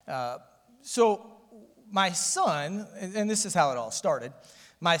So my son, and this is how it all started,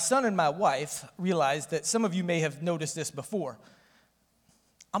 my son and my wife realized that some of you may have noticed this before.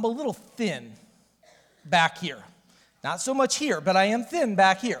 I'm a little thin back here. Not so much here, but I am thin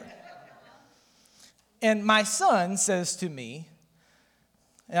back here. And my son says to me,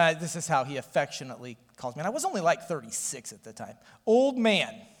 this is how he affectionately calls me, and I was only like 36 at the time, "Old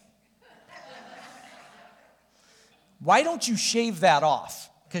man, why don't you shave that off?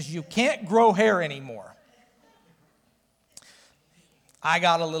 Because you can't grow hair anymore." I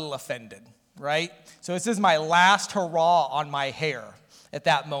got a little offended, right? So this is my last hurrah on my hair at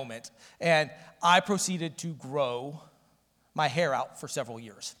that moment. And I proceeded to grow my hair out for several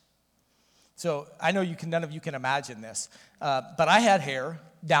years. So I know none of you can imagine this, but I had hair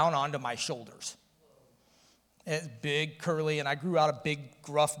down onto my shoulders. It's big, curly, and I grew out a big,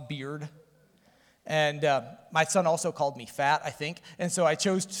 gruff beard. And my son also called me fat, I think. And so I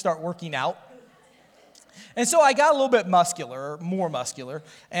chose to start working out. And so I got a little bit more muscular,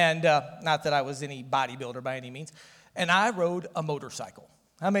 and not that I was any bodybuilder by any means. And I rode a motorcycle.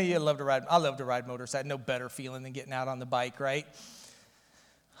 How many of you love to ride? I love to ride motorcycle. No better feeling than getting out on the bike, right?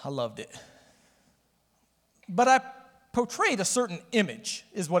 I loved it. But I portrayed a certain image,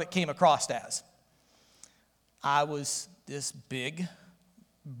 is what it came across as. I was this big,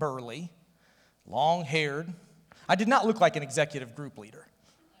 burly, long-haired. I did not look like an executive group leader.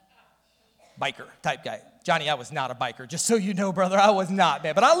 Biker type guy. Johnny, I was not a biker. Just so you know, brother, I was not,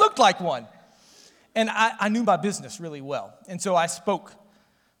 man. But I looked like one. And I knew my business really well. And so I spoke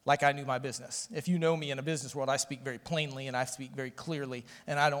like I knew my business. If you know me in a business world, I speak very plainly and I speak very clearly.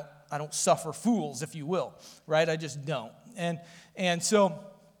 And I don't suffer fools, if you will. Right? I just don't. And so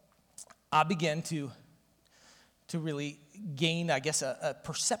I began to really gain, I guess, a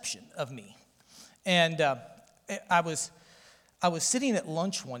perception of me. And I was sitting at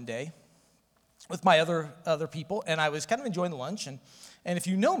lunch one day with my other people, and I was kind of enjoying the lunch. And if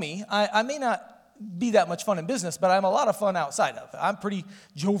you know me, I may not be that much fun in business, but I'm a lot of fun outside of it. I'm a pretty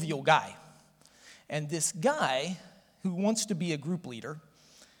jovial guy. And this guy who wants to be a group leader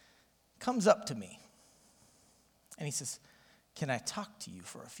comes up to me, and he says, "Can I talk to you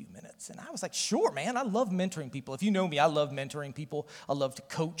for a few minutes?" And I was like, "Sure, man. I love mentoring people. If you know me, I love mentoring people. I love to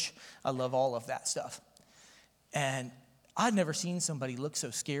coach. I love all of that stuff." And I'd never seen somebody look so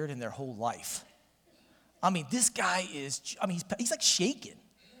scared in their whole life. I mean, this guy he's like shaking.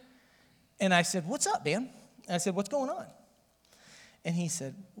 And I said, "What's up, man?" And I said, "What's going on?" And he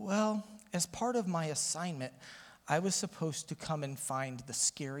said, "Well, as part of my assignment, I was supposed to come and find the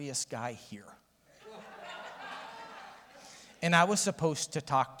scariest guy here. And I was supposed to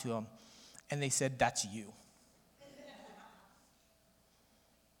talk to him. And they said, 'That's you.'"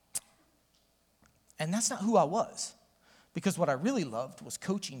 And that's not who I was. Because what I really loved was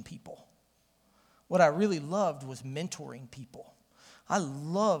coaching people. What I really loved was mentoring people. I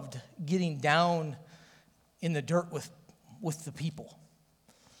loved getting down in the dirt with the people.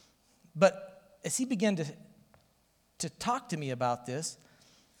 But as he began to talk to me about this,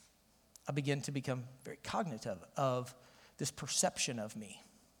 I began to become very cognitive of this perception of me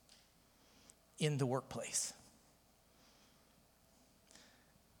in the workplace.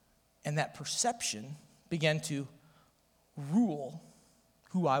 And that perception began to rule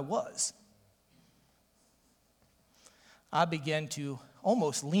who I was. I began to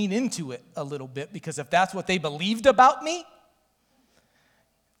almost lean into it a little bit, because if that's what they believed about me,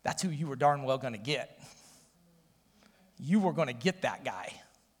 that's who you were darn well going to get. You were going to get that guy.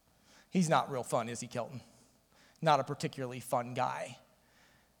 He's not real fun, is he, Kelton? Not a particularly fun guy.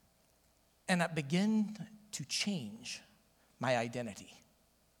 And I began to change my identity.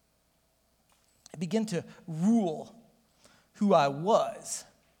 I began to rule who I was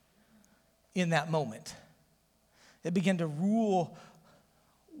in that moment. It began to rule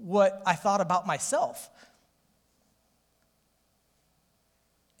what I thought about myself.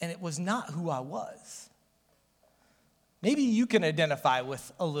 And it was not who I was. Maybe you can identify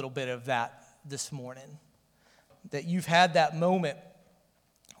with a little bit of that this morning. That you've had that moment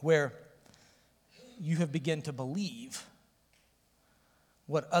where you have begun to believe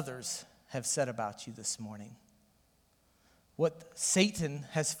what others have said about you this morning. What Satan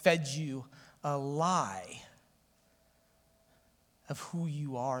has fed you a lie of who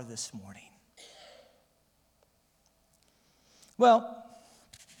you are this morning. Well,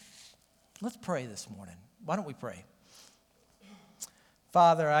 let's pray this morning. Why don't we pray?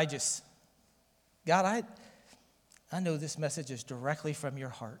 Father, God, I know this message is directly from your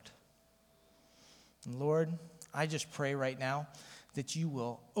heart. And Lord, I just pray right now that you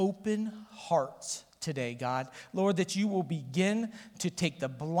will open hearts today, God. Lord, that you will begin to take the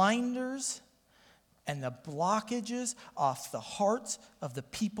blinders and the blockages off the hearts of the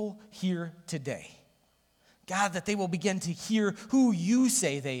people here today. God, that they will begin to hear who you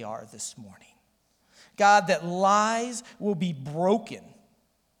say they are this morning. God, that lies will be broken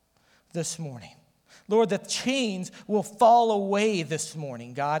this morning. Lord, that chains will fall away this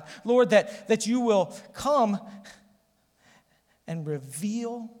morning, God. Lord, that you will come and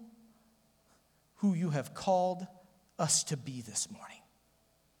reveal who you have called us to be this morning.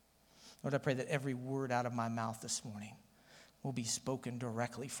 Lord, I pray that every word out of my mouth this morning will be spoken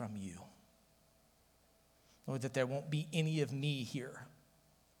directly from you. Lord, that there won't be any of me here,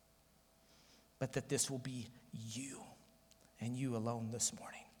 but that this will be you and you alone this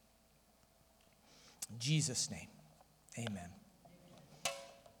morning. In Jesus' name, amen.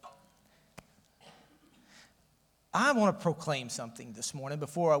 I want to proclaim something this morning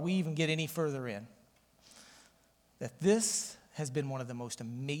before we even get any further in. That this has been one of the most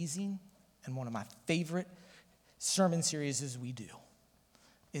amazing and one of my favorite sermon series as we do,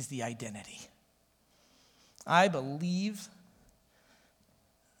 is the identity. I believe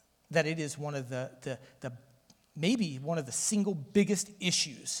that it is one of the maybe one of the single biggest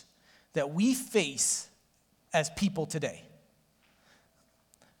issues that we face as people today.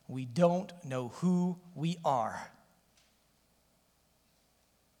 We don't know who we are.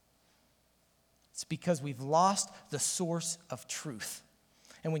 It's because we've lost the source of truth.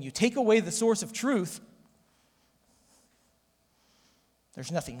 And when you take away the source of truth,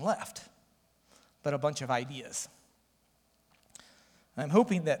 there's nothing left but a bunch of ideas. I'm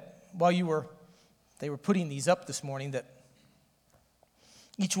hoping that while they were putting these up this morning, that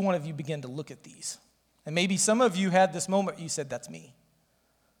each one of you began to look at these. And maybe some of you had this moment, you said, that's me.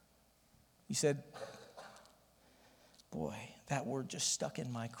 You said, boy, that word just stuck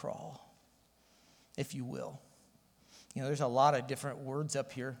in my craw, if you will. You know, there's a lot of different words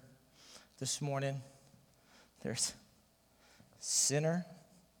up here this morning. There's sinner,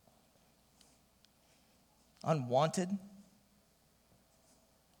 unwanted,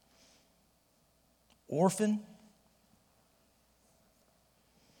 orphan,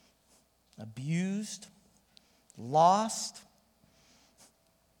 abused, lost,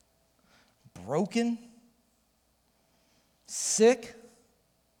 broken, sick,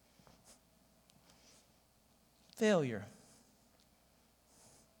 failure,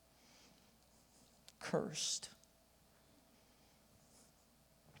 cursed,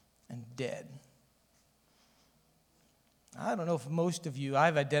 and dead. I don't know if most of you,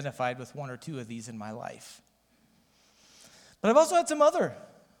 I've identified with one or two of these in my life. But I've also had some other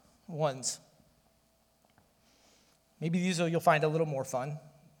ones. Maybe these you'll find a little more fun.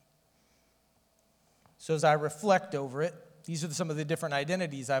 So as I reflect over it, these are some of the different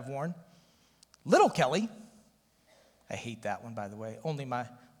identities I've worn. Little Kelly. I hate that one, by the way. Only my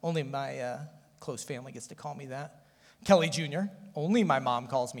close family gets to call me that. Kelly Jr. Only my mom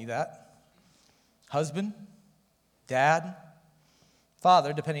calls me that. Husband, dad,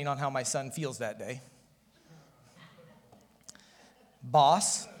 father, depending on how my son feels that day.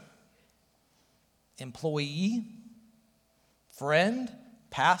 Boss, employee, friend,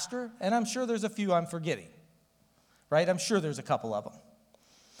 pastor, and I'm sure there's a few I'm forgetting, right? I'm sure there's a couple of them.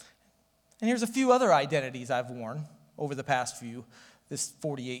 And here's a few other identities I've worn over the past this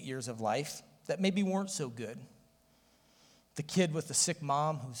 48 years of life that maybe weren't so good. The kid with the sick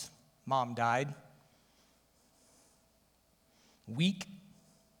mom whose mom died. Weak,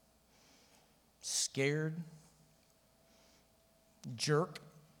 scared, jerk,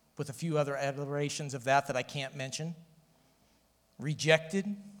 with a few other iterations of that I can't mention. Rejected,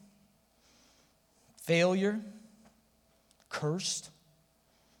 failure, cursed,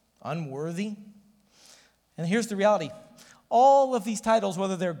 unworthy. And here's the reality. All of these titles,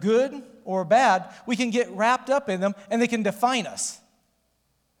 whether they're good or bad, we can get wrapped up in them and they can define us.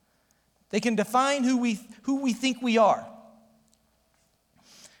 They can define who we think we are.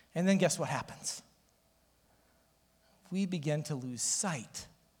 And then guess what happens? We begin to lose sight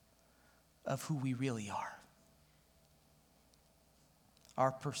of who we really are.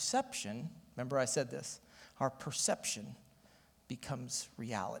 Our perception, remember I said this, our perception becomes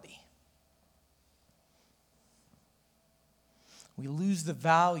reality. We lose the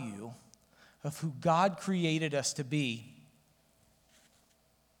value of who God created us to be,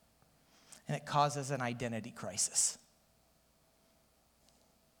 and it causes an identity crisis.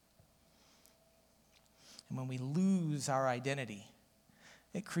 And when we lose our identity,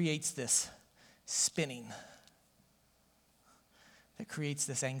 it creates this spinning. It creates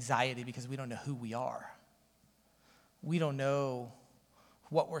this anxiety because we don't know who we are. We don't know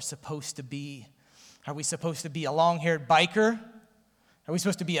what we're supposed to be. Are we supposed to be a long-haired biker? Are we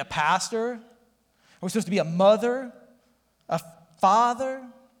supposed to be a pastor? Are we supposed to be a mother? A father?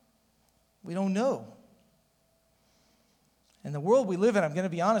 We don't know. In the world we live in, I'm going to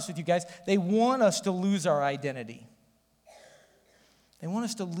be honest with you guys, they want us to lose our identity. They want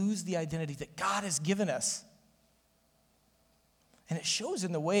us to lose the identity that God has given us. And it shows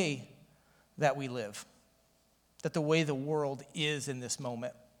in the way that we live, that the way the world is in this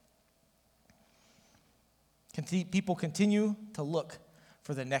moment. People continue to look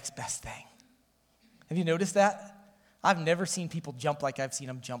for the next best thing. Have you noticed that? I've never seen people jump like I've seen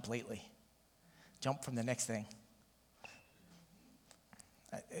them jump lately. Jump from the next thing.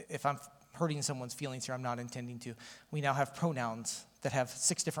 If I'm hurting someone's feelings here, I'm not intending to. We now have pronouns that have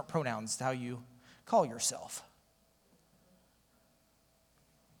 6 different pronouns to how you call yourself.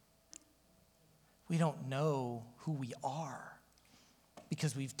 We don't know who we are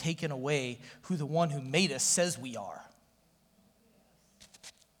because we've taken away who the one who made us says we are.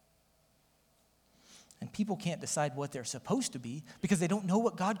 And people can't decide what they're supposed to be because they don't know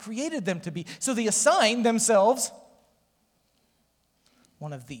what God created them to be. So they assign themselves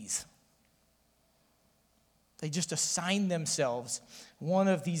one of these. They just assign themselves one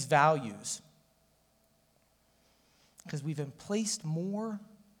of these values. Because we've placed more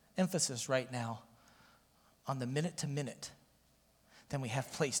emphasis right now on the minute to minute than we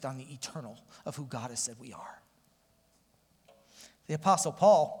have placed on the eternal of who God has said we are. The Apostle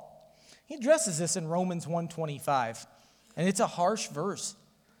Paul, he addresses this in Romans 1:25, and it's a harsh verse,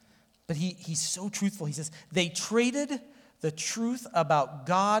 but he's so truthful. He says, they traded the truth about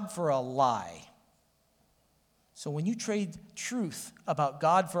God for a lie. So when you trade truth about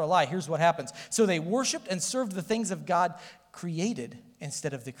God for a lie, here's what happens. So they worshiped and served the things of God created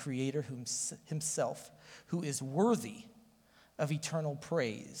instead of the Creator himself, who is worthy of eternal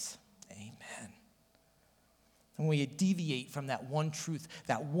praise. Amen. And we deviate from that one truth,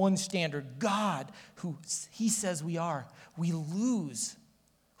 that one standard, God, who he says we are, we lose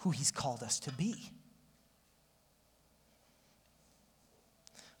who he's called us to be.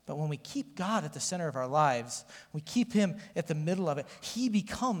 But when we keep God at the center of our lives, we keep him at the middle of it, he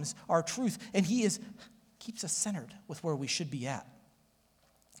becomes our truth, and keeps us centered with where we should be at.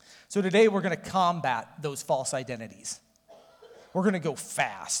 So today we're going to combat those false identities. We're going to go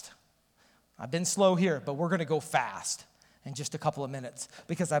fast. I've been slow here, but we're going to go fast in just a couple of minutes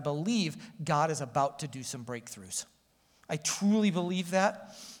because I believe God is about to do some breakthroughs. I truly believe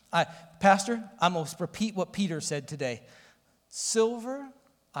that. Pastor, I'm going to repeat what Peter said today. Silver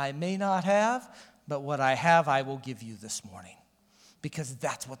I may not have, but what I have I will give you this morning. Because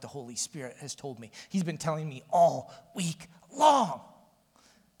that's what the Holy Spirit has told me. He's been telling me all week long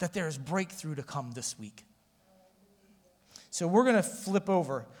that there is breakthrough to come this week. So we're going to flip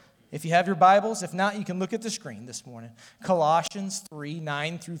over. If you have your Bibles, if not, you can look at the screen this morning. Colossians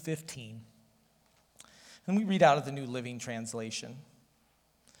 3:9-15. And we read out of the New Living Translation.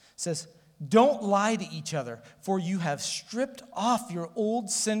 It says, don't lie to each other, for you have stripped off your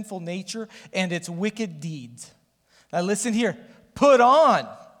old sinful nature and its wicked deeds. Now listen here. Put on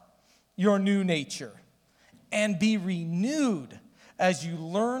your new nature and be renewed as you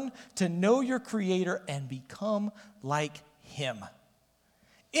learn to know your Creator and become like him.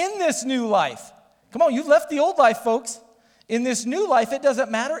 In this new life, come on, you've left the old life, folks. In this new life, it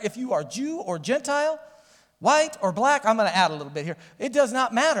doesn't matter if you are Jew or Gentile, white or black. I'm going to add a little bit here. It does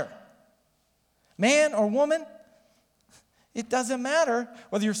not matter. Man or woman, it doesn't matter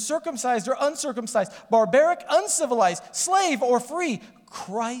whether you're circumcised or uncircumcised, barbaric, uncivilized, slave or free.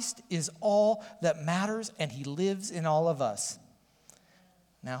 Christ is all that matters, and he lives in all of us.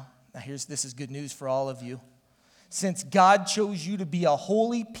 Now this is good news for all of you. Since God chose you to be a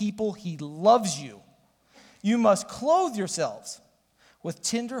holy people, he loves you. You must clothe yourselves with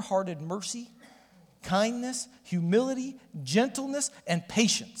tender-hearted mercy, kindness, humility, gentleness, and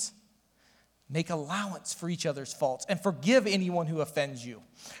patience. Make allowance for each other's faults and forgive anyone who offends you.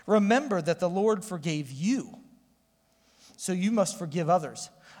 Remember that the Lord forgave you, so you must forgive others.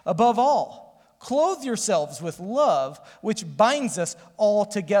 Above all, clothe yourselves with love, which binds us all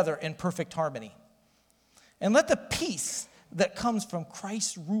together in perfect harmony. And let the peace that comes from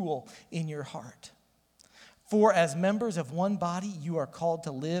Christ rule in your heart. For as members of one body, you are called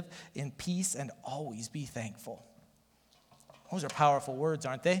to live in peace and always be thankful. Those are powerful words,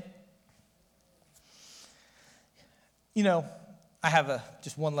 aren't they? You know, I have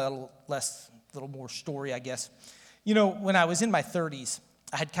just one little more story, I guess. You know, when I was in my 30s,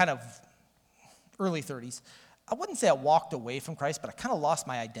 I had kind of early 30s. I wouldn't say I walked away from Christ, but I kind of lost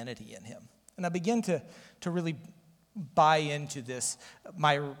my identity in him. And I began to really buy into this,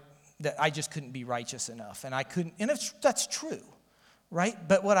 that I just couldn't be righteous enough. And I couldn't, and that's true, right?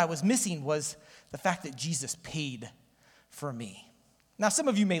 But what I was missing was the fact that Jesus paid for me. Now, some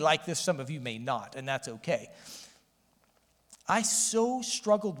of you may like this, some of you may not, and that's okay. I so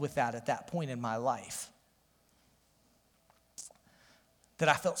struggled with that at that point in my life that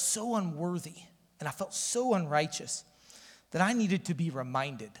I felt so unworthy and I felt so unrighteous that I needed to be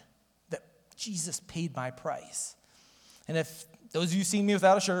reminded that Jesus paid my price. And if those of you see me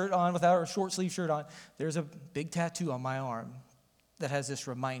without a shirt on, without a short sleeve shirt on, there's a big tattoo on my arm that has this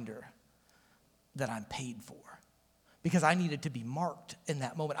reminder that I'm paid for. Because I needed to be marked in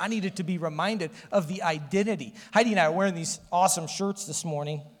that moment. I needed to be reminded of the identity. Heidi and I are wearing these awesome shirts this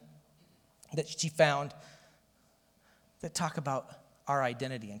morning that she found that talk about our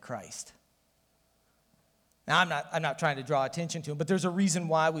identity in Christ. Now, I'm not trying to draw attention to them, but there's a reason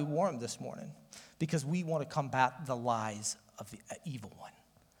why we wore them this morning. Because we want to combat the lies of the evil one,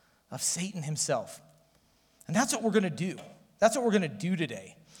 of Satan himself. And that's what we're going to do. That's what we're going to do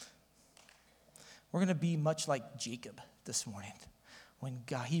today. We're going to be much like Jacob this morning. When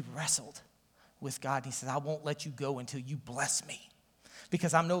he wrestled with God, he said, I won't let you go until you bless me.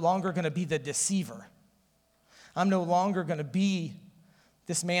 Because I'm no longer going to be the deceiver. I'm no longer going to be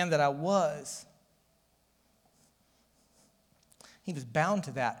this man that I was. He was bound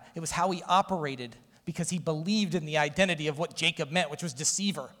to that. It was how he operated because he believed in the identity of what Jacob meant, which was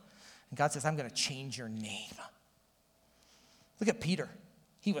deceiver. And God says, I'm going to change your name. Look at Peter.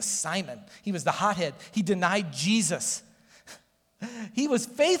 He was Simon. He was the hothead. He denied Jesus. He was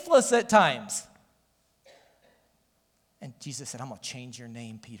faithless at times. And Jesus said, I'm going to change your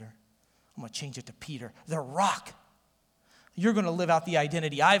name, Peter. I'm going to change it to Peter, the rock. You're going to live out the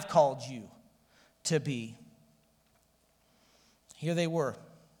identity I've called you to be. Here they were.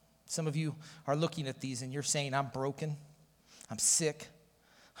 Some of you are looking at these and you're saying, I'm broken, I'm sick,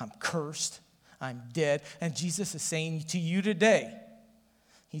 I'm cursed, I'm dead. And Jesus is saying to you today,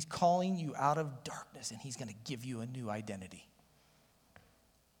 he's calling you out of darkness and he's going to give you a new identity.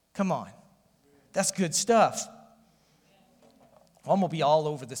 Come on. That's good stuff. I'm going to be all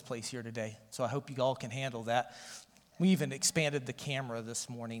over this place here today, so I hope you all can handle that. We even expanded the camera this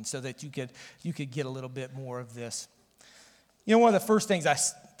morning so that you could get a little bit more of this. You know, one of the first things I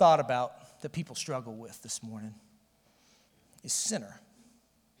thought about that people struggle with this morning is sinner.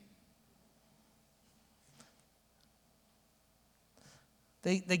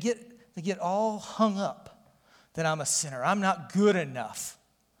 They get all hung up that I'm a sinner. I'm not good enough.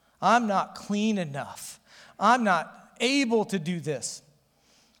 I'm not clean enough. I'm not able to do this.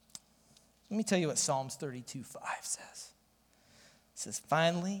 Let me tell you what Psalms 32:5 says. It says,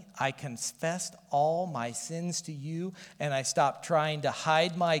 finally, I confessed all my sins to you, and I stopped trying to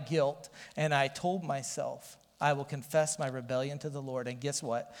hide my guilt, and I told myself, I will confess my rebellion to the Lord. And guess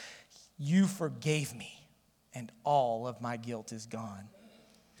what? You forgave me, and all of my guilt is gone.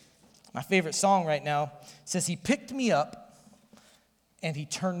 My favorite song right now says, he picked me up, and he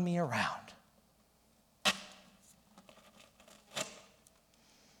turned me around.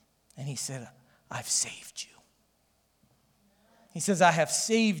 And he said, I've saved you. He says, I have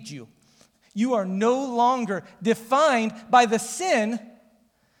saved you. You are no longer defined by the sin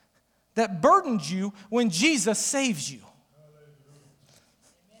that burdened you when Jesus saves you.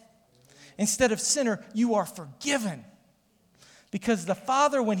 Instead of sinner, you are forgiven. Because the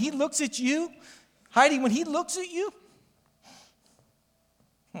Father, when he looks at you, Heidi, when he looks at you,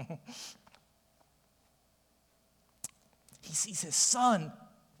 he sees his son.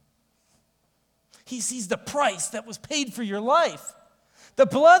 He sees the price that was paid for your life. The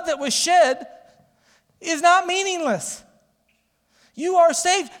blood that was shed is not meaningless. You are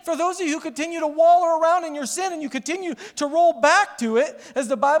saved. For those of you who continue to wallow around in your sin and you continue to roll back to it, as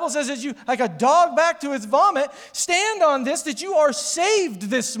the Bible says, as you like a dog back to its vomit, stand on this that you are saved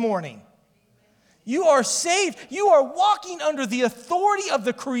this morning. You are saved. You are walking under the authority of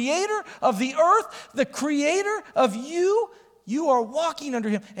the creator of the earth, the creator of you. You are walking under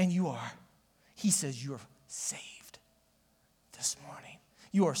him, and you are. He says you're saved this morning.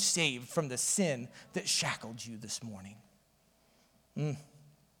 You are saved from the sin that shackled you this morning.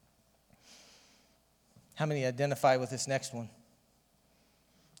 How many identify with this next one?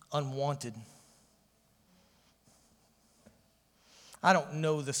 Unwanted. I don't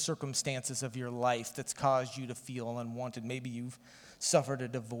know the circumstances of your life that's caused you to feel unwanted. Maybe you've suffered a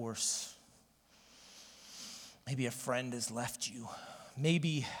divorce. Maybe a friend has left you.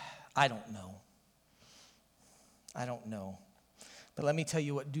 Maybe, I don't know. I don't know. But let me tell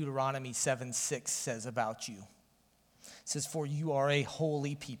you what Deuteronomy 7:6 says about you. It says, for you are a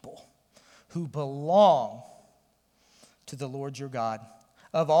holy people who belong to the Lord your God.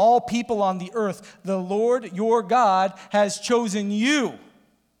 Of all people on the earth, the Lord your God has chosen you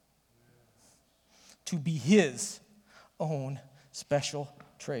to be his own special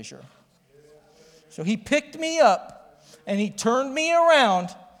treasure. So he picked me up and he turned me around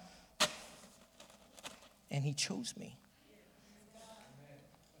and he chose me.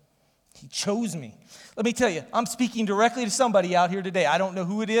 He chose me. Let me tell you, I'm speaking directly to somebody out here today. I don't know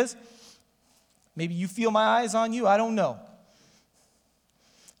who it is. Maybe you feel my eyes on you. I don't know.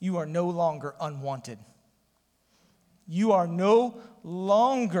 You are no longer unwanted. You are no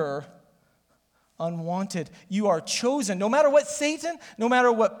longer unwanted. You are chosen. No matter what Satan, no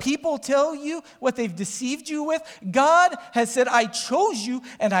matter what people tell you, what they've deceived you with, God has said, I chose you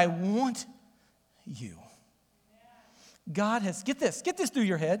and I want you. God has, get this through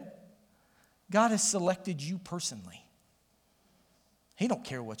your head. God has selected you personally. He don't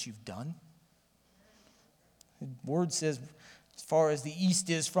care what you've done. The word says, as far as the east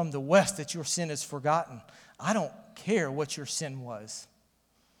is from the west, that your sin is forgotten. I don't care what your sin was,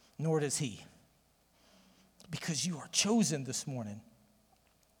 nor does he. Because you are chosen this morning.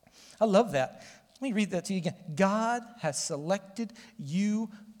 I love that. Let me read that to you again. God has selected you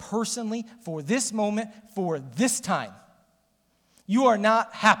personally for this moment, for this time. You are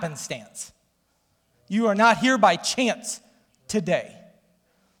not happenstance. You are not here by chance today.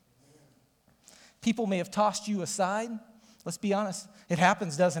 People may have tossed you aside. Let's be honest. It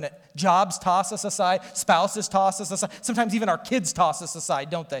happens, doesn't it? Jobs toss us aside. Spouses toss us aside. Sometimes even our kids toss us aside,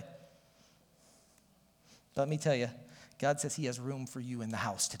 don't they? Let me tell you, God says he has room for you in the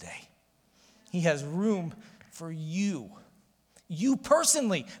house today. He has room for you. You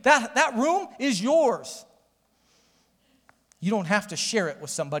personally. That room is yours. You don't have to share it with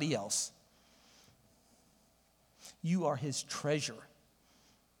somebody else. You are his treasure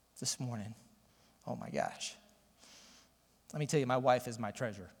this morning. Oh my gosh. Let me tell you, my wife is my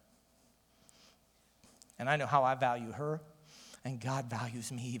treasure. And I know how I value her, and God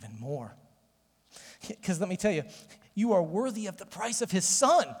values me even more. Because let me tell you, you are worthy of the price of his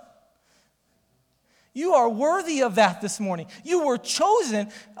son. You are worthy of that this morning. You were chosen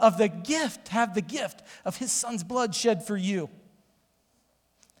of the gift, to have the gift of his son's blood shed for you.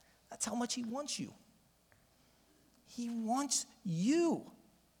 That's how much he wants you. He wants you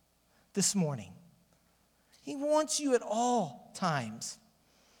this morning. He wants you at all times.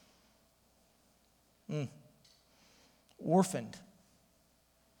 Orphaned.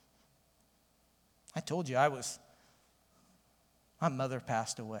 I told you my mother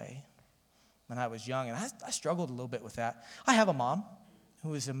passed away when I was young, and I struggled a little bit with that. I have a mom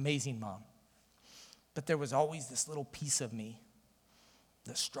who is an amazing mom, but there was always this little piece of me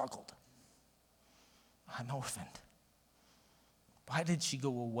that struggled. I'm orphaned. Why did she go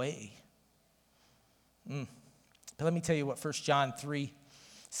away? But let me tell you what 1 John 3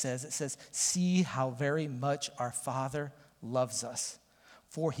 says. It says, see how very much our Father loves us,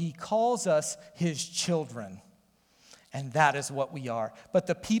 for he calls us his children. And that is what we are. But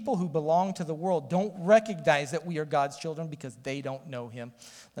the people who belong to the world don't recognize that we are God's children because they don't know him.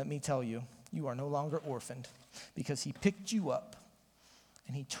 Let me tell you, you are no longer orphaned because he picked you up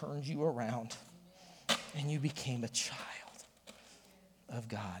and he turned you around and you became a child of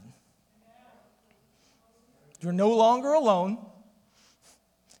God. You're no longer alone.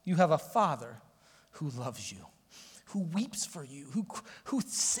 You have a Father who loves you, who weeps for you, who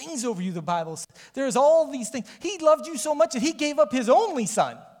sings over you, the Bible says. There's all these things. He loved you so much that he gave up his only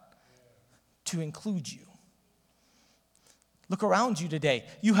son to include you. Look around you today.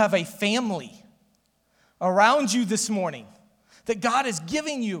 You have a family around you this morning that God is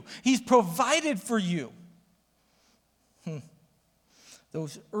giving you. He's provided for you.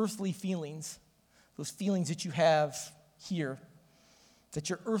 Those earthly feelings, those feelings that you have here, that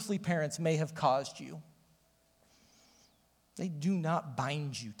your earthly parents may have caused you, they do not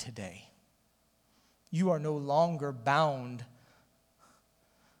bind you today. You are no longer bound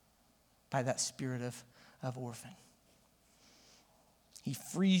by that spirit of orphan. He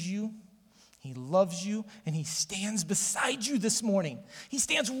frees you, he loves you, and he stands beside you this morning. He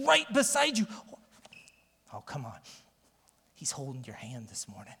stands right beside you. Oh, come on. He's holding your hand this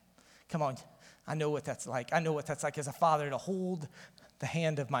morning. Come on. I know what that's like. I know what that's like as a father to hold the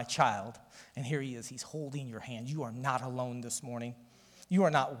hand of my child. And here he is. He's holding your hand. You are not alone this morning. You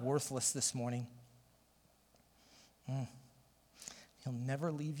are not worthless this morning. He'll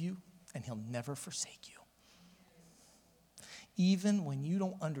never leave you, and he'll never forsake you. Even when you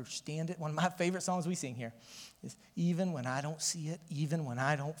don't understand it. One of my favorite songs we sing here is, even when I don't see it, even when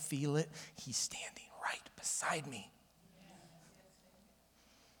I don't feel it, he's standing right beside me.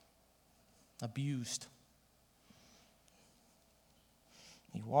 Abused,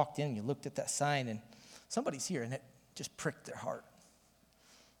 You walked in, you looked at that sign, and somebody's here, and it just pricked their heart.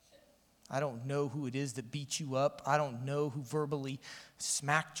 I don't know who it is that beat you up. I don't know who verbally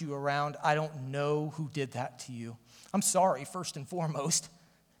smacked you around. I don't know who did that to you. I'm sorry, first and foremost.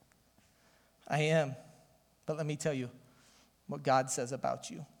 I am. But let me tell you what God says about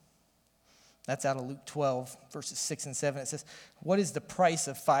you. That's out of Luke 12, verses 6 and 7. It says, "What is the price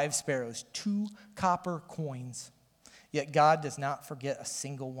of 5 sparrows? 2 copper coins. Yet God does not forget a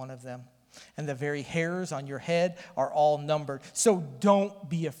single one of them. And the very hairs on your head are all numbered. So don't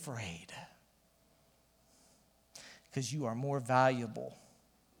be afraid, because you are more valuable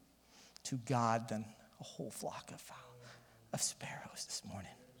to God than a whole flock of sparrows this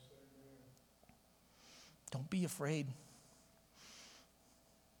morning." Don't be afraid.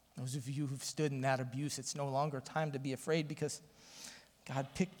 Those of you who've stood in that abuse, it's no longer time to be afraid, because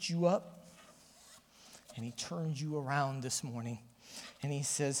God picked you up and he turned you around this morning. And he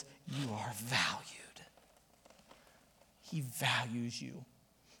says, you are valued. He values you.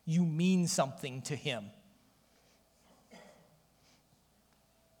 You mean something to him.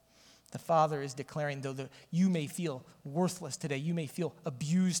 The Father is declaring, though you may feel worthless today, you may feel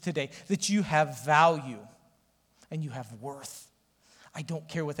abused today, that you have value and you have worth. I don't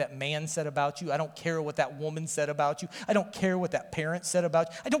care what that man said about you. I don't care what that woman said about you. I don't care what that parent said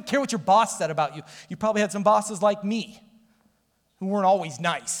about you. I don't care what your boss said about you. You probably had some bosses like me who weren't always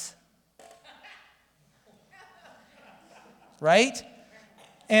nice. Right?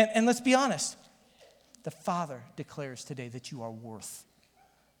 And let's be honest. The Father declares today that you are worth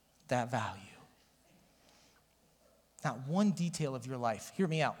that value. Not one detail of your life. Hear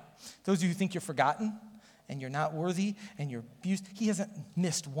me out. Those of you who think you're forgotten and you're not worthy and you're abused, he hasn't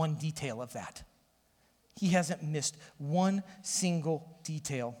missed one detail of that. He hasn't missed one single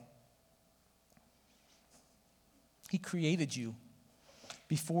detail. He created you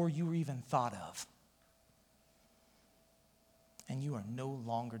before you were even thought of. And you are no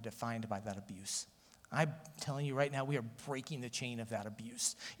longer defined by that abuse. I'm telling you right now, we are breaking the chain of that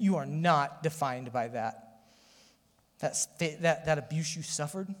abuse. You are not defined by that. That abuse you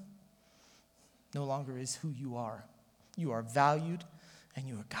suffered no longer is who you are. You are valued, and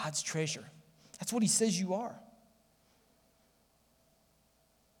you are God's treasure. That's what he says you are.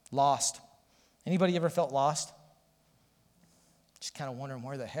 Lost. Anybody ever felt lost? Just kind of wondering,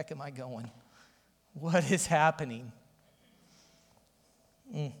 where the heck am I going? What is happening?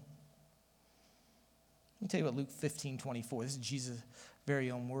 Let me tell you what Luke 15:24. This is Jesus' very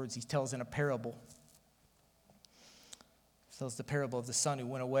own words. He tells in a parable. He tells the parable of the son who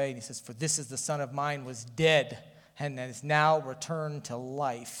went away, and he says, "For this is the son of mine was dead, and is now returned to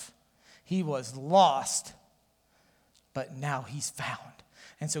life. He was lost, but now he's found."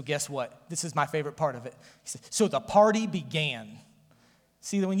 And so guess what? This is my favorite part of it. He says, so the party began.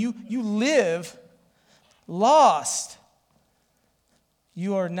 See, when you live lost,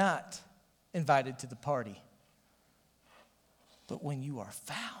 you are not invited to the party. But when you are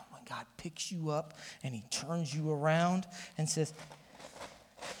found, when God picks you up and he turns you around and says,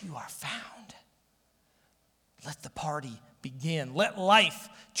 you are found. Let the party begin. Let life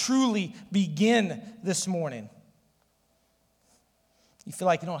truly begin this morning. You feel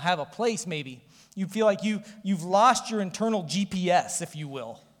like you don't have a place, maybe. You feel like you've lost your internal GPS, if you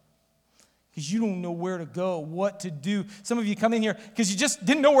will. Because you don't know where to go, what to do. Some of you come in here because you just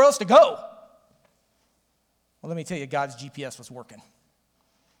didn't know where else to go. Well, let me tell you, God's GPS was working.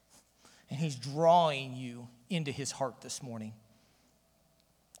 And he's drawing you into his heart this morning.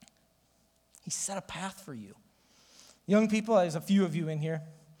 He set a path for you. Young people, there's a few of you in here,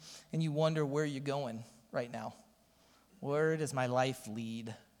 and you wonder where you're going right now. Where does my life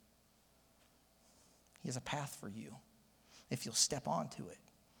lead? He has a path for you if you'll step onto it.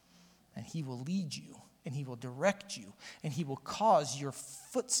 And he will lead you, and he will direct you, and he will cause your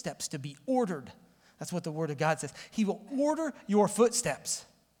footsteps to be ordered. That's what the Word of God says. He will order your footsteps,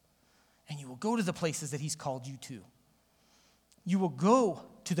 and you will go to the places that he's called you to. You will go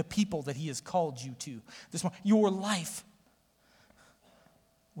to the people that he has called you to. This morning, your life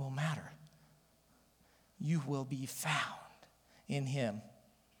will matter. You will be found in him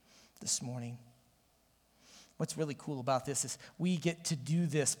this morning. What's really cool about this is we get to do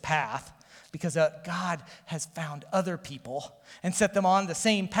this path because God has found other people and set them on the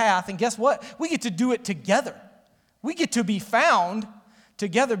same path. And guess what? We get to do it together. We get to be found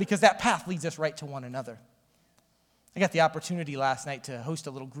together because that path leads us right to one another. I got the opportunity last night to host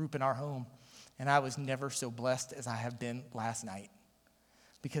a little group in our home, and I was never so blessed as I have been last night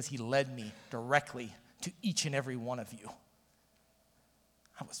because he led me directly to each and every one of you.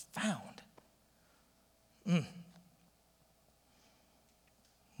 I was found.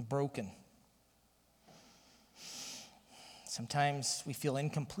 broken. Sometimes we feel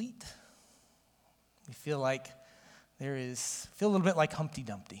incomplete. We feel a little bit like Humpty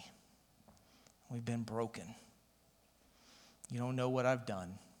Dumpty. We've been broken. You don't know what I've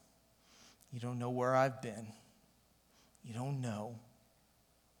done. You don't know where I've been. You don't know.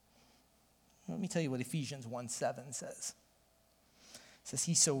 Let me tell you what Ephesians 1:7 says. It says,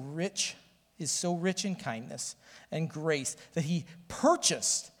 He is so rich in kindness and grace that He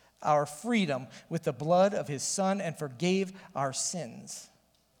purchased our freedom with the blood of His Son and forgave our sins.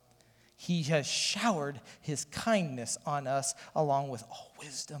 He has showered His kindness on us along with all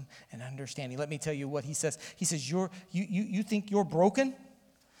wisdom and understanding. Let me tell you what He says. He says, you think you're broken?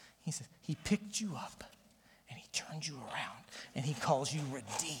 He says, He picked you up and He turned you around and He calls you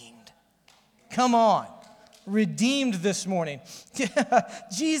redeemed. Come on. Redeemed this morning.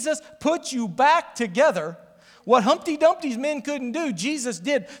 Jesus put you back together. What Humpty Dumpty's men couldn't do, Jesus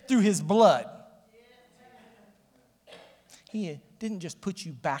did through His blood. He didn't just put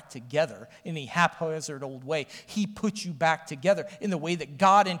you back together in a haphazard old way. He put you back together in the way that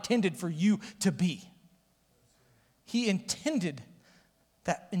God intended for you to be. He intended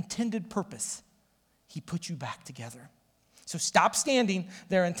that intended purpose. He put you back together. So stop standing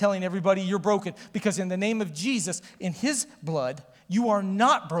there and telling everybody you're broken, because in the name of Jesus, in His blood, you are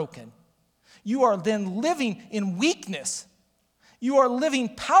not broken. You are then living in weakness. You are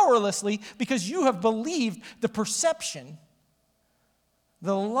living powerlessly because you have believed the perception,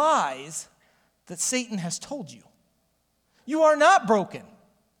 the lies that Satan has told you. You are not broken.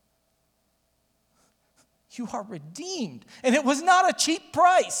 You are redeemed, and it was not a cheap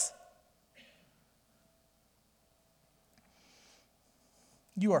price.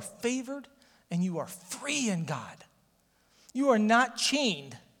 You are favored and you are free in God. You are not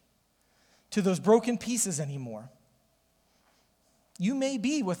chained to those broken pieces anymore. You may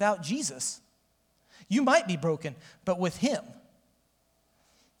be without Jesus. You might be broken, but with Him,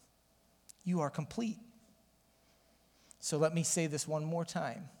 you are complete. So let me say this one more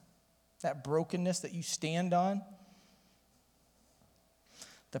time. That brokenness that you stand on,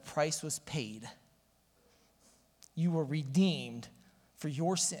 the price was paid. You were redeemed for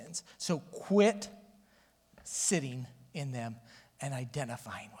your sins. So quit sitting in them and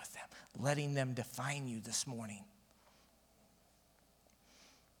identifying with them, letting them define you this morning.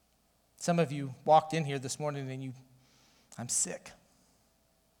 Some of you walked in here this morning and I'm sick.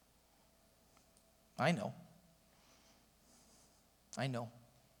 I know.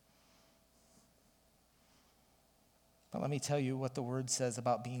 But let me tell you what the Word says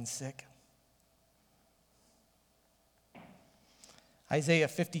about being sick. Isaiah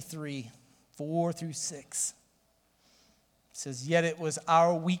 53, 4-6 says, Yet it was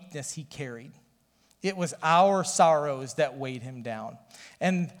our weakness He carried. It was our sorrows that weighed Him down.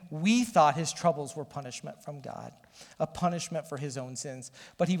 And we thought His troubles were punishment from God, a punishment for His own sins.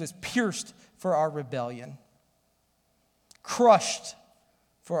 But He was pierced for our rebellion, crushed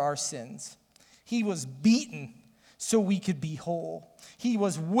for our sins. He was beaten so we could be whole. He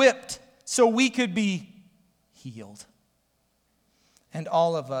was whipped so we could be healed. And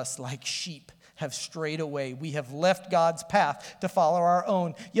all of us, like sheep, have strayed away. We have left God's path to follow our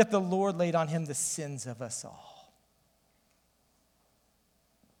own. Yet the Lord laid on Him the sins of us all.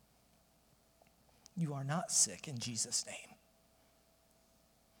 You are not sick in Jesus' name.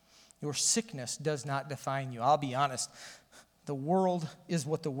 Your sickness does not define you. I'll be honest. The world is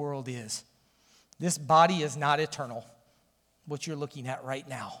what the world is. This body is not eternal, what you're looking at right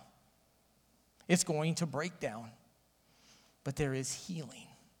now. It's going to break down. But there is healing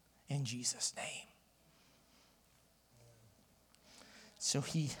in Jesus' name. So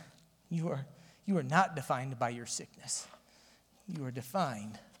you are not defined by your sickness. You are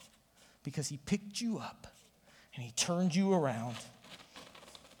defined because He picked you up and He turned you around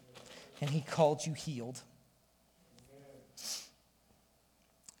and He called you healed.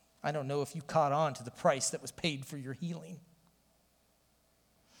 I don't know if you caught on to the price that was paid for your healing.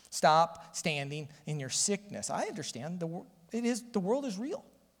 Stop standing in your sickness. I understand the world is real.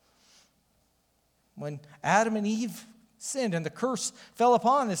 When Adam and Eve sinned and the curse fell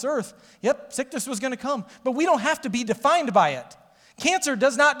upon this earth, sickness was going to come. But we don't have to be defined by it. Cancer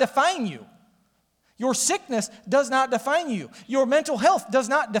does not define you. Your sickness does not define you. Your mental health does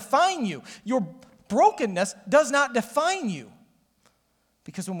not define you. Your brokenness does not define you.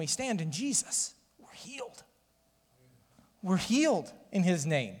 Because when we stand in Jesus, we're healed. We're healed in His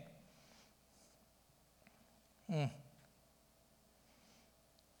name.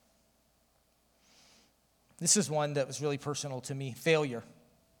 This is one that was really personal to me. Failure.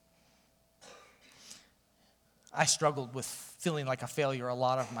 I struggled with feeling like a failure a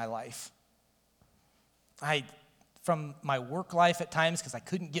lot of my life. From my work life at times, because I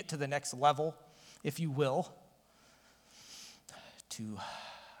couldn't get to the next level, if you will, to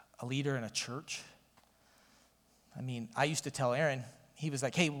a leader in a church. I mean, I used to tell Aaron, he was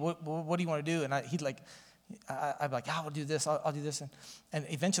like, hey, what do you want to do? And I'd be like, I'll do this, I'll do this. And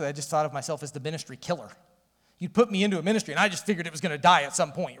eventually I just thought of myself as the ministry killer. You'd put me into a ministry, and I just figured it was going to die at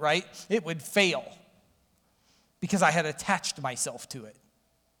some point, right? It would fail because I had attached myself to it.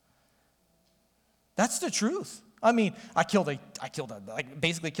 That's the truth. I mean, I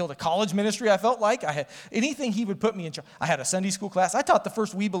basically killed a college ministry, I felt like. I had anything he would put me in charge. I had a Sunday school class. I taught the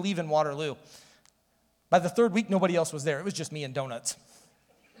first We Believe in Waterloo. By the third week, nobody else was there. It was just me and donuts.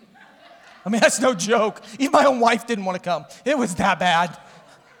 I mean, that's no joke. Even my own wife didn't want to come. It was that bad.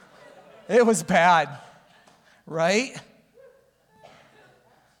 It was bad, right?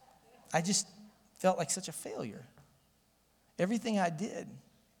 I just felt like such a failure. Everything I did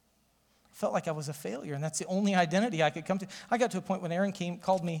felt like I was a failure, and that's the only identity I could come to. I got to a point when Aaron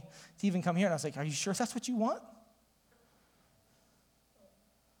called me to even come here, and I was like, are you sure that's what you want?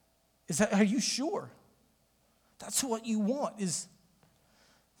 Are you sure? That's what you want, is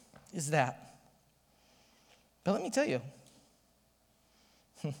that. But let me tell you,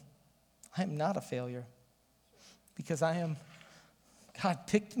 I am not a failure, because God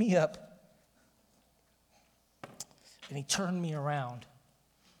picked me up, and he turned me around,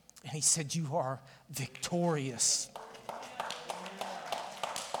 and he said, you are victorious.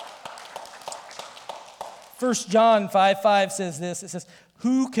 1 John 5:5 says this. It says,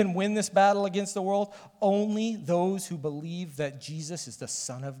 who can win this battle against the world? Only those who believe that Jesus is the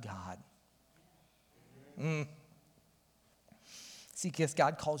Son of God. See, because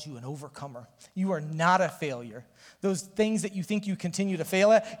God calls you an overcomer. You are not a failure. Those things that you think you continue to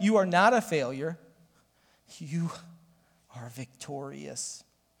fail at, you are not a failure. You are victorious.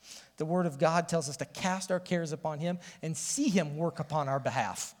 The Word of God tells us to cast our cares upon him and see him work upon our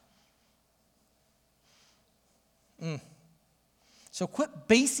behalf. So quit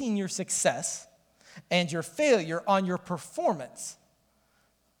basing your success and your failure on your performance,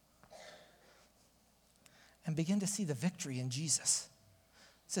 and begin to see the victory in Jesus.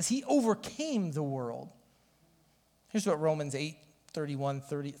 It says he overcame the world. Here's what Romans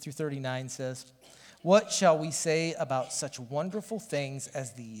 8:31-39 says. What shall we say about such wonderful things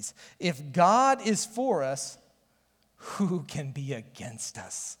as these? If God is for us, who can be against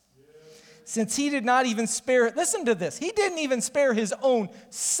us? Since he did not even spare, listen to this, he didn't even spare his own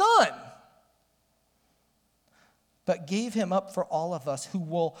son, but gave him up for all of us,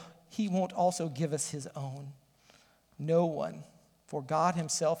 he won't also give us his own? No one, for God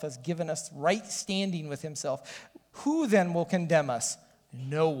himself has given us right standing with himself. Who then will condemn us?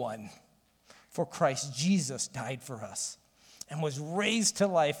 No one. For Christ Jesus died for us and was raised to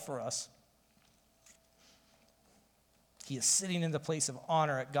life for us. He is sitting in the place of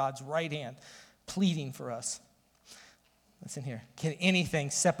honor at God's right hand, pleading for us. Listen here. Can anything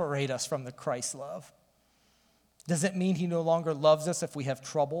separate us from the Christ love? Does it mean he no longer loves us if we have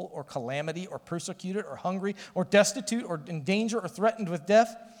trouble or calamity or persecuted or hungry or destitute or in danger or threatened with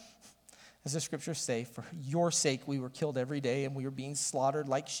death? As the scriptures say, for your sake we were killed every day and we were being slaughtered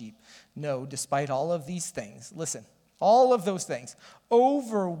like sheep. No, despite all of these things, listen, all of those things,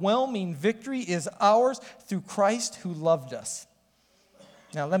 overwhelming victory is ours through Christ who loved us.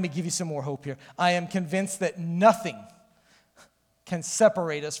 Now, let me give you some more hope here. I am convinced that nothing can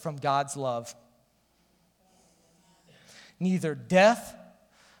separate us from God's love. Neither death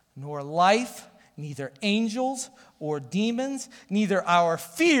nor life, neither angels or demons, neither our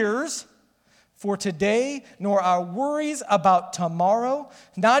fears for today, nor our worries about tomorrow,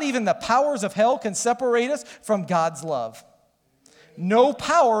 not even the powers of hell can separate us from God's love. No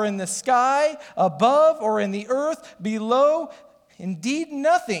power in the sky above or in the earth below, indeed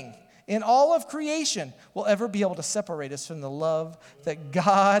nothing in all of creation will ever be able to separate us from the love that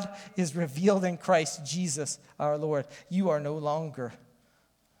God is revealed in Christ Jesus our Lord. You are no longer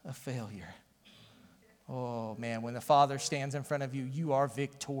a failure. Oh man, when the Father stands in front of you, you are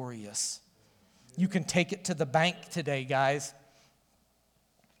victorious. You can take it to the bank today, guys.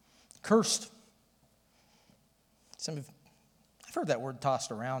 Cursed. I've heard that word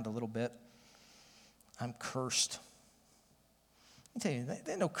tossed around a little bit. I'm cursed. Let me tell you,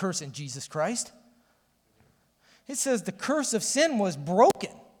 there's no curse in Jesus Christ. It says the curse of sin was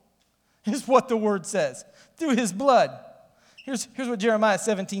broken, is what the word says, through his blood. Here's what Jeremiah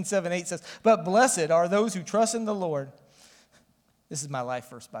 17:7-8 says. But blessed are those who trust in the Lord. This is my life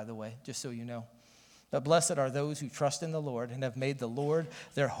verse, by the way, just so you know. But blessed are those who trust in the Lord and have made the Lord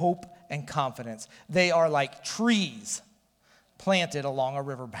their hope and confidence. They are like trees planted along a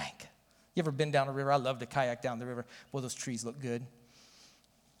riverbank. You ever been down a river? I love to kayak down the river. Well, those trees look good.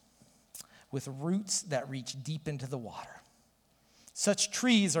 With roots that reach deep into the water. Such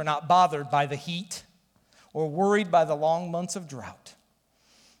trees are not bothered by the heat or worried by the long months of drought.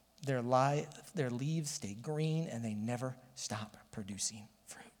 Their leaves stay green and they never stop producing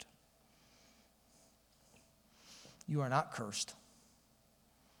fruit. You are not cursed.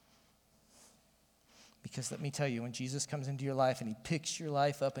 Because let me tell you, when Jesus comes into your life and he picks your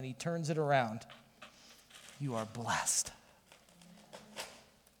life up and he turns it around, you are blessed.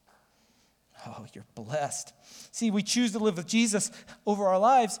 Oh, you're blessed. See, we choose to live with Jesus over our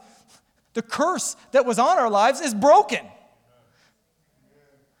lives. The curse that was on our lives is broken.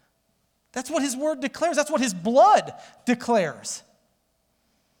 That's what his word declares. That's what his blood declares.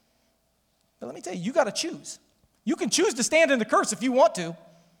 But let me tell you, you got to choose. You can choose to stand in the curse if you want to.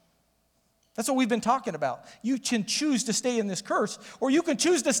 That's what we've been talking about. You can choose to stay in this curse, or you can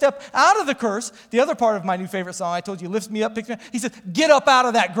choose to step out of the curse. The other part of my new favorite song, I told you, lifts me up, picks me up. He said, get up out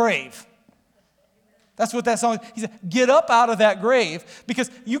of that grave. That's what that song is. He said, get up out of that grave, because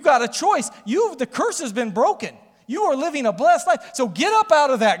you got a choice. The curse has been broken. You are living a blessed life. So get up out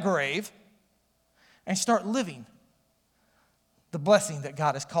of that grave and start living the blessing that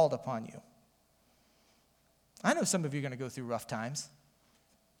God has called upon you. I know some of you are going to go through rough times.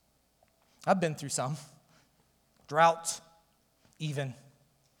 I've been through some. Droughts, even.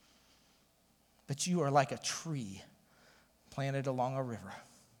 But you are like a tree planted along a river.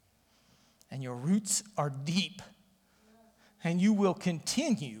 And your roots are deep. And you will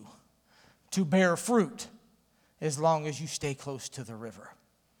continue to bear fruit as long as you stay close to the river.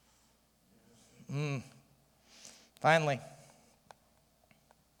 Finally,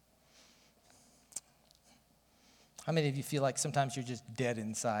 how many of you feel like sometimes you're just dead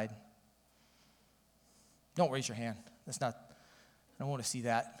inside? Don't raise your hand. I don't want to see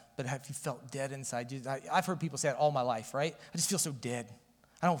that. But have you felt dead inside? I've heard people say it all my life, right? I just feel so dead.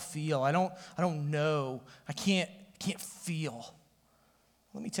 I don't feel. I don't know. I can't feel.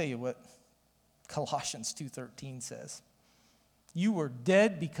 Let me tell you what Colossians 2:13 says. You were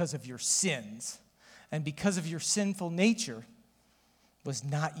dead because of your sins, and because of your sinful nature was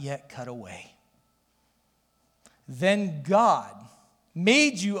not yet cut away. Then God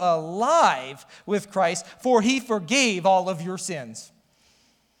made you alive with Christ, for he forgave all of your sins.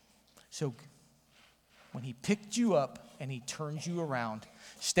 So when he picked you up and he turns you around,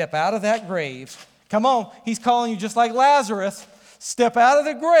 step out of that grave. Come on, he's calling you just like Lazarus. Step out of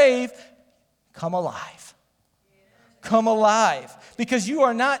the grave, come alive. Come alive, because you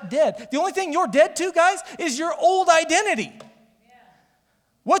are not dead. The only thing you're dead to, guys, is your old identity.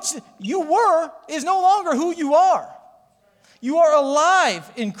 What you were is no longer who you are. You are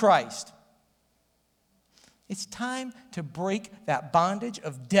alive in Christ. It's time to break that bondage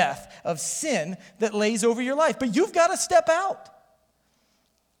of death, of sin that lays over your life. But you've got to step out.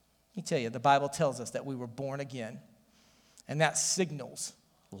 Let me tell you, the Bible tells us that we were born again, and that signals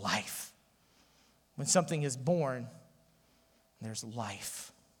life. When something is born, there's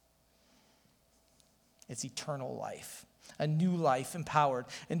life. It's eternal life, a new life empowered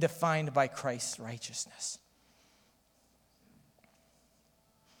and defined by Christ's righteousness.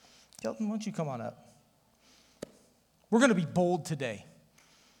 Kelton, why don't you come on up? We're going to be bold today.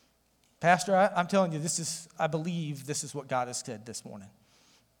 Pastor, I'm telling you, I believe this is what God has said this morning.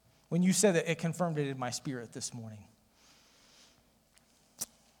 When you said that, it confirmed it in my spirit this morning.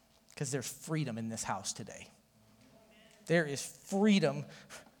 Because there's freedom in this house today. There is freedom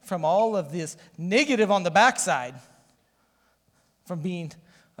from all of this negative on the backside, from being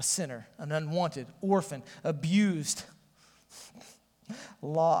a sinner, an unwanted, orphan, abused,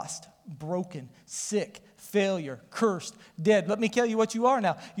 lost, broken, sick, failure, cursed, dead. Let me tell you what you are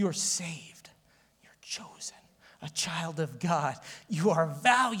now. You are saved. You're chosen. A child of God. You are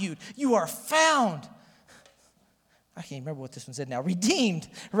valued. You are found. I can't remember what this one said now. Redeemed,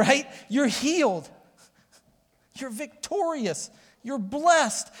 right? You're healed. You're victorious. You're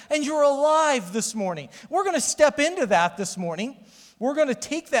blessed. And you're alive this morning. We're going to step into that this morning. We're going to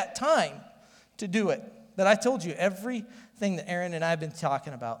take that time to do it. But I told you, everything that Aaron and I have been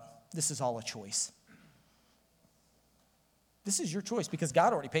talking about, this is all a choice. This is your choice because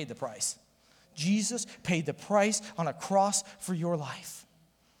God already paid the price. Jesus paid the price on a cross for your life.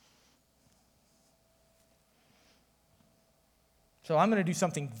 So I'm going to do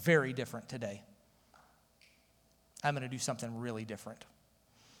something very different today. I'm going to do something really different.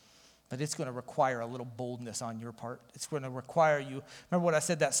 But it's going to require a little boldness on your part. It's going to require you. Remember what I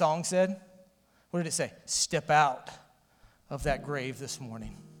said that song said? What did it say? Step out of that grave this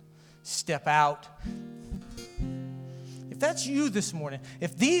morning. Step out. that's you this morning,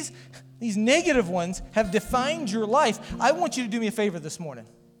 if these negative ones have defined your life, I want you to do me a favor this morning,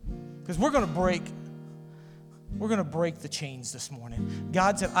 because we're going to break the chains this morning.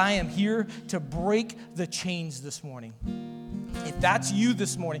 God said, I am here to break the chains this morning. If that's you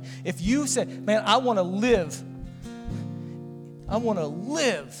this morning, if you said, man, I want to live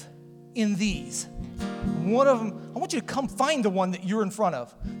in these, one of them, I want you to come find the one that you're in front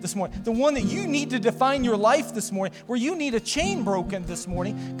of this morning. The one that you need to define your life this morning, where you need a chain broken this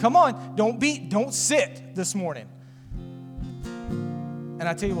morning. Come on, don't sit this morning. And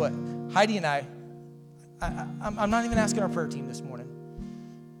I tell you what, Heidi and I'm not even asking our prayer team this morning.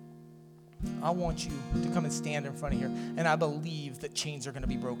 I want you to come and stand in front of here. And I believe that chains are going to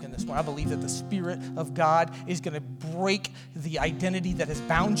be broken this morning. I believe that the Spirit of God is going to break the identity that has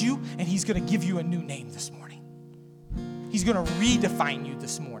bound you, and He's going to give you a new name this morning. He's going to redefine you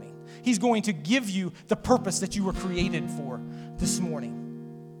this morning. He's going to give you the purpose that you were created for this morning.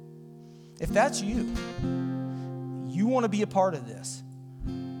 If that's you, you want to be a part of this.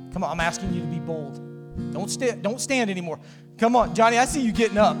 Come on, I'm asking you to be bold. Don't stand anymore. Come on, Johnny, I see you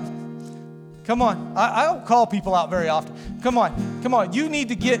getting up. Come on. I don't call people out very often. Come on. You need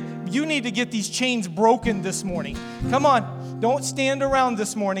to get these chains broken this morning. Come on. Don't stand around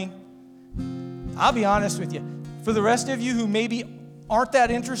this morning. I'll be honest with you. For the rest of you who maybe aren't that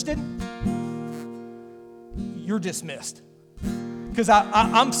interested, you're dismissed. Because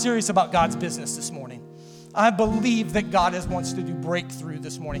I'm serious about God's business this morning. I believe that God wants to do breakthrough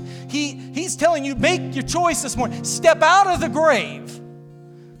this morning. He's telling you, make your choice this morning. Step out of the grave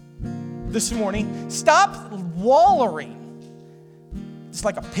this morning. Stop wallowing just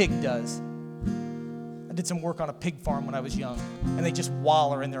like a pig does. I did some work on a pig farm when I was young, and they just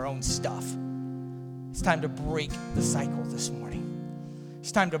waller in their own stuff. It's time to break the cycle this morning.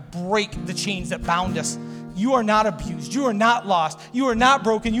 It's time to break the chains that bound us. You are not abused. You are not lost. You are not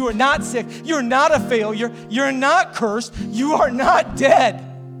broken. You are not sick. You are not a failure. You're not cursed. You are not dead.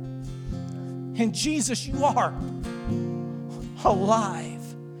 And Jesus, you are alive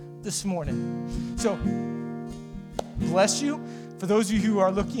this morning. So, bless you. For those of you who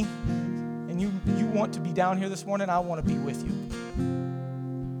are looking and you want to be down here this morning, I want to be with you.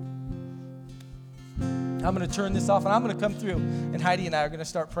 I'm going to turn this off, and I'm going to come through, and Heidi and I are going to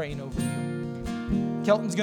start praying over you. Kelton's going